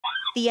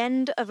The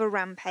end of a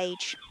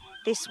rampage.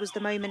 This was the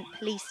moment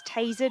police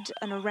tasered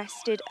and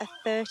arrested a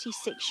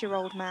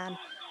 36-year-old man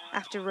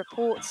after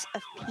reports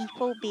of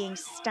people being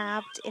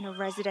stabbed in a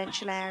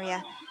residential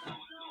area.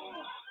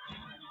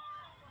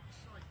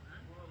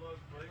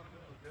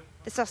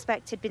 The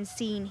suspect had been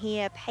seen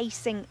here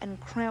pacing and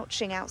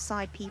crouching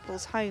outside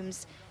people's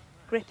homes,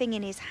 gripping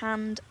in his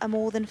hand a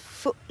more than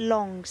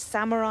foot-long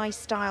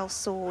samurai-style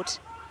sword.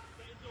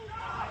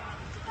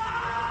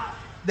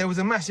 There was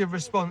a massive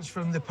response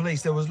from the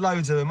police. There was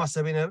loads of them. Must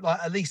have been like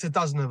at least a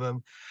dozen of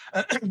them,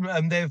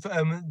 and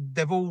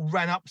they've all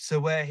ran up to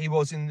where he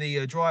was in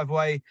the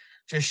driveway,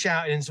 just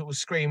shouting and sort of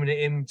screaming at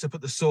him to put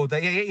the sword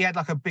there. He had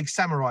like a big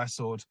samurai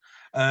sword,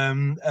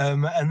 and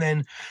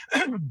then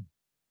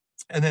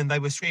and then they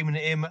were screaming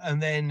at him,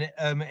 and then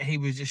he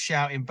was just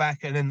shouting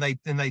back, and then they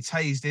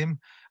tased him,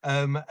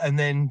 and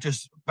then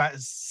just about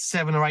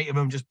 7 or 8 of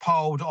them just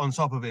piled on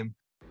top of him.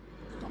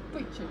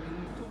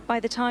 By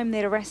the time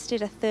they'd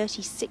arrested a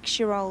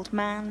 36-year-old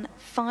man,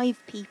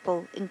 5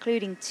 people,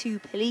 including 2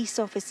 police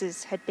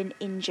officers, had been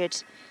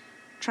injured.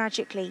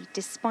 Tragically,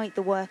 despite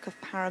the work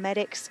of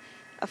paramedics,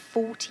 a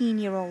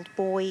 14-year-old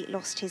boy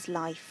lost his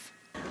life.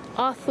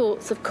 Our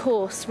thoughts, of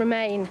course,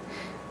 remain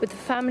with the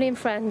family and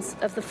friends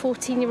of the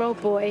 14-year-old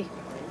boy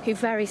who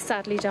very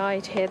sadly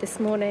died here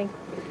this morning.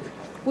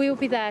 We will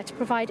be there to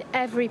provide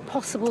every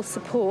possible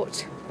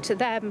support to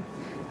them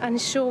and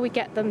ensure we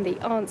get them the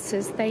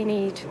answers they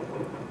need.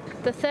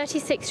 The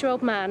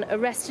 36-year-old man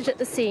arrested at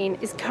the scene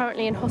is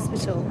currently in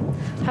hospital,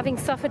 having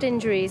suffered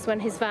injuries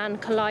when his van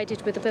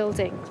collided with a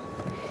building.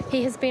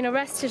 He has been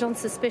arrested on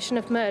suspicion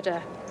of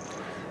murder.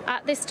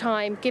 At this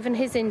time, given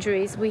his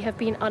injuries, we have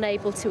been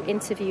unable to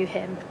interview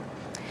him.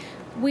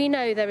 We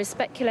know there is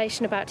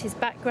speculation about his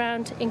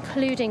background,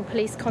 including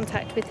police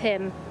contact with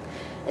him.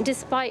 And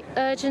despite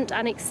urgent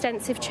and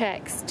extensive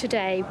checks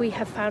today, we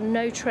have found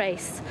no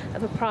trace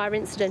of a prior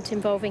incident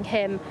involving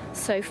him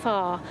so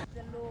far.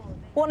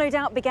 What no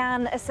doubt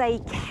began as a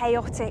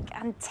chaotic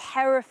and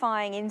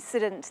terrifying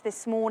incident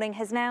this morning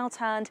has now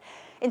turned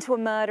into a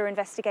murder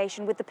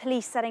investigation, with the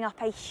police setting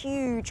up a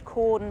huge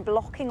cordon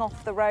blocking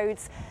off the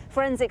roads.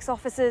 Forensics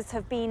officers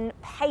have been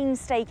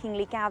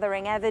painstakingly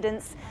gathering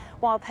evidence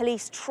while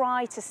police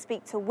try to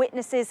speak to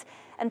witnesses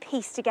and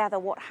piece together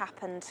what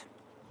happened.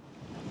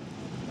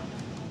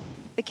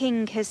 The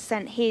King has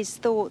sent his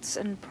thoughts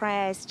and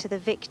prayers to the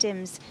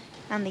victims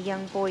and the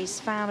young boy's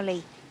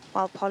family,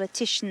 while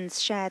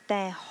politicians shared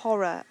their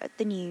horror at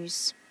the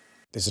news.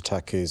 This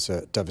attack is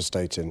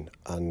devastating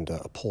and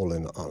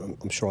appalling.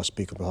 I'm sure I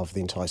speak on behalf of the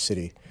entire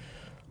city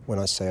when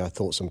I say our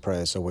thoughts and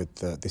prayers are with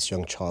this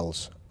young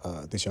child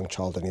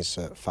and his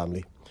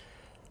family.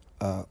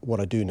 What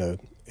I do know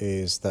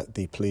is that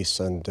the police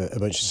and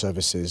emergency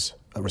services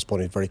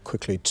responded very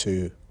quickly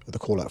to the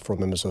call-out from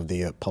members of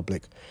the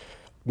public.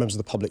 Members of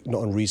the public,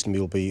 not unreasonably,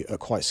 will be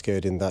quite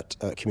scared in that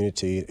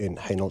community in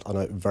Hainault. I know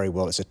it very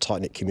well. It's a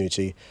tight-knit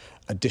community.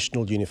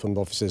 Additional uniformed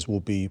officers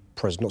will be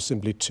present, not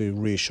simply to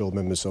reassure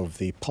members of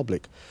the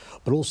public,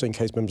 but also in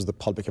case members of the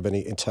public have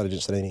any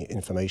intelligence and any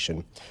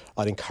information.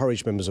 I'd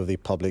encourage members of the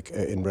public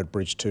in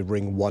Redbridge to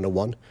ring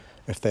 101.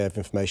 If they have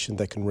information,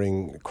 they can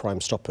ring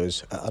Crime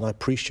Stoppers. And I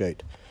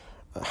appreciate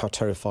how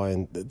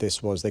terrifying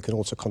this was. They can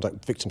also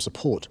contact victim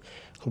support,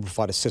 who will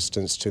provide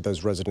assistance to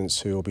those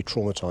residents who will be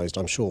traumatised,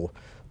 I'm sure,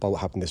 by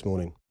what happened this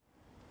morning.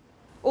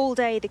 All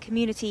day, the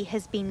community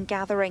has been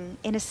gathering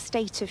in a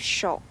state of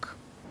shock.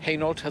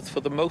 Hainault has,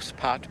 for the most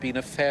part, been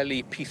a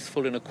fairly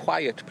peaceful and a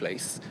quiet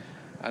place,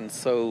 and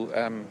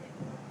so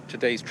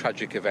today's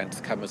tragic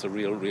events come as a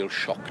real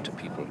shock to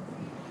people.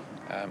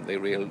 They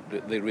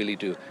really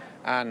do.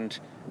 And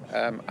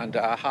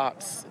our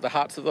hearts, the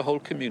hearts of the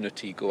whole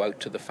community, go out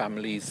to the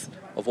families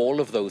of all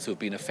of those who have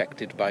been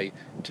affected by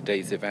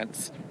today's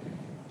events,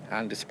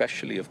 and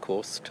especially, of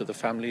course, to the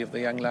family of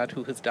the young lad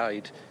who has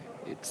died.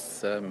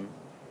 It's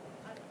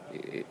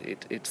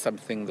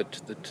something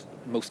that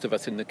most of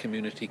us in the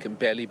community can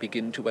barely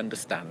begin to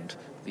understand,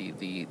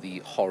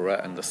 the horror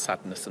and the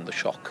sadness and the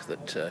shock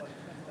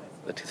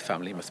that his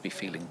family must be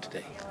feeling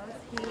today.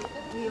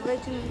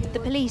 The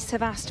police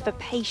have asked for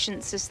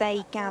patience as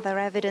they gather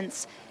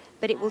evidence,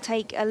 but it will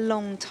take a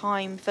long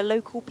time for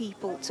local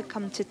people to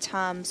come to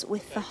terms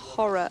with the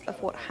horror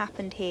of what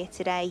happened here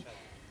today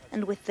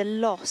and with the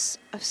loss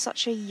of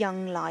such a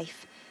young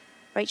life.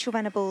 Rachel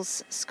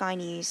Venables, Sky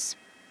News.